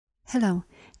Hello,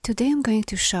 today I'm going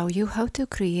to show you how to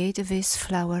create this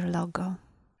flower logo.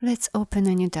 Let's open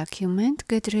a new document,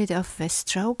 get rid of the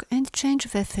stroke and change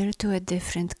the fill to a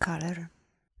different color.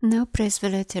 Now press the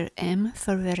letter M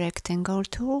for the rectangle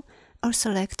tool or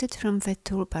select it from the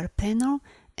toolbar panel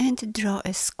and draw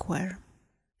a square.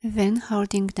 Then,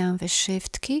 holding down the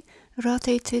Shift key,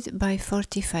 rotate it by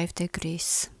 45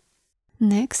 degrees.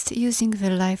 Next, using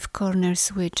the Live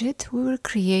Corners widget, we will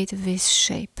create this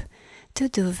shape. To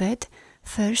do that,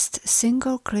 first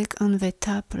single-click on the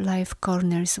Tab Live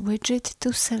Corners widget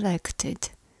to select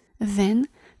it. Then,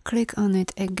 click on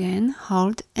it again,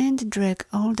 hold and drag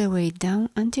all the way down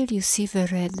until you see the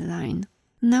red line.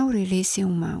 Now release your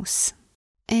mouse.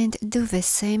 And do the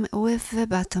same with the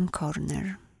bottom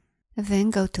corner. Then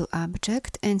go to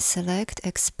Object and select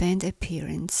Expand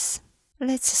Appearance.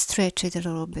 Let's stretch it a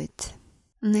little bit.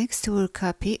 Next we'll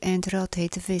copy and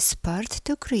rotate this part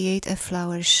to create a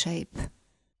flower shape.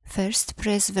 First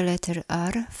press the letter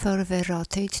R for the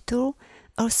Rotate tool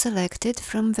or select it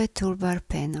from the toolbar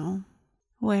panel.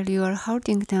 While you are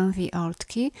holding down the Alt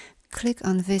key, click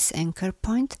on this anchor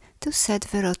point to set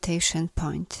the rotation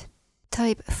point.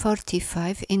 Type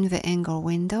 45 in the angle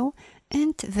window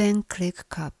and then click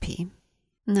Copy.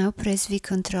 Now press the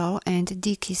Ctrl and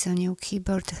D keys on your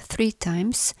keyboard 3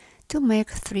 times to make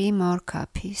 3 more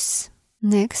copies.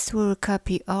 Next we will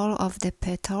copy all of the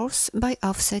petals by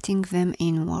offsetting them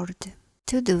inward.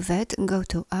 To do that, go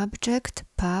to Object,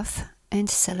 Path and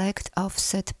select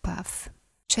Offset Path.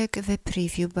 Check the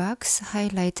preview box,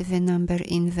 highlight the number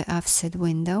in the offset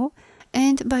window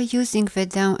and by using the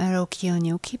down arrow key on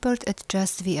your keyboard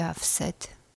adjust the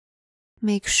offset.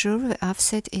 Make sure the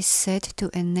offset is set to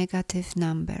a negative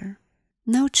number.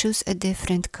 Now choose a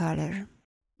different color.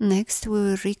 Next we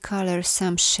will recolor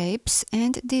some shapes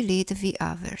and delete the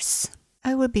others.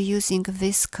 I will be using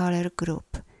this color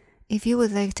group. If you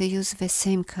would like to use the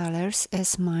same colors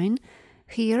as mine,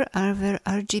 here are their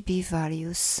RGB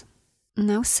values.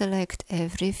 Now select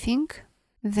everything,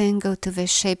 then go to the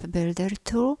Shape Builder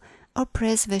tool or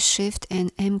press the Shift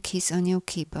and M keys on your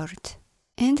keyboard.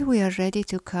 And we are ready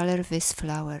to color this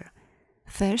flower.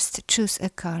 First choose a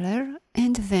color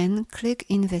and then click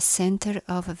in the center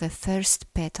of the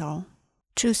first petal.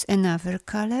 Choose another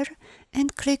color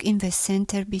and click in the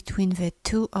center between the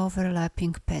 2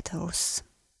 overlapping petals.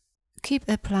 Keep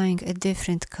applying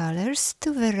different colors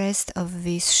to the rest of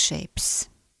these shapes.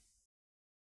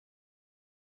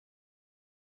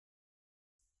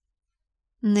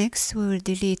 Next we will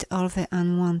delete all the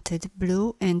unwanted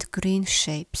blue and green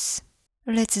shapes.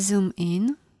 Let's zoom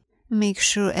in, make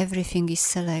sure everything is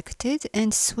selected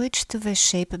and switch to the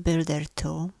Shape Builder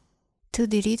tool. To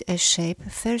delete a shape,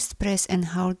 first press and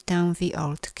hold down the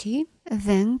Alt key,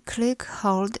 then click,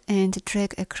 hold and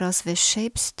drag across the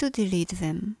shapes to delete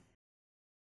them.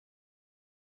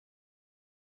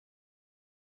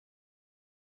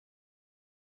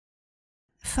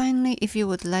 Finally, if you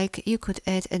would like, you could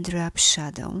add a drop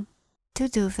shadow. To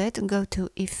do that, go to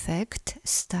Effect,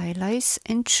 Stylize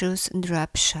and choose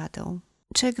Drop Shadow.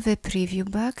 Check the preview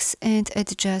box and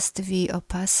adjust the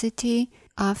opacity,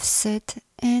 offset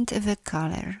and the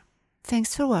color.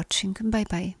 Thanks for watching, bye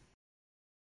bye.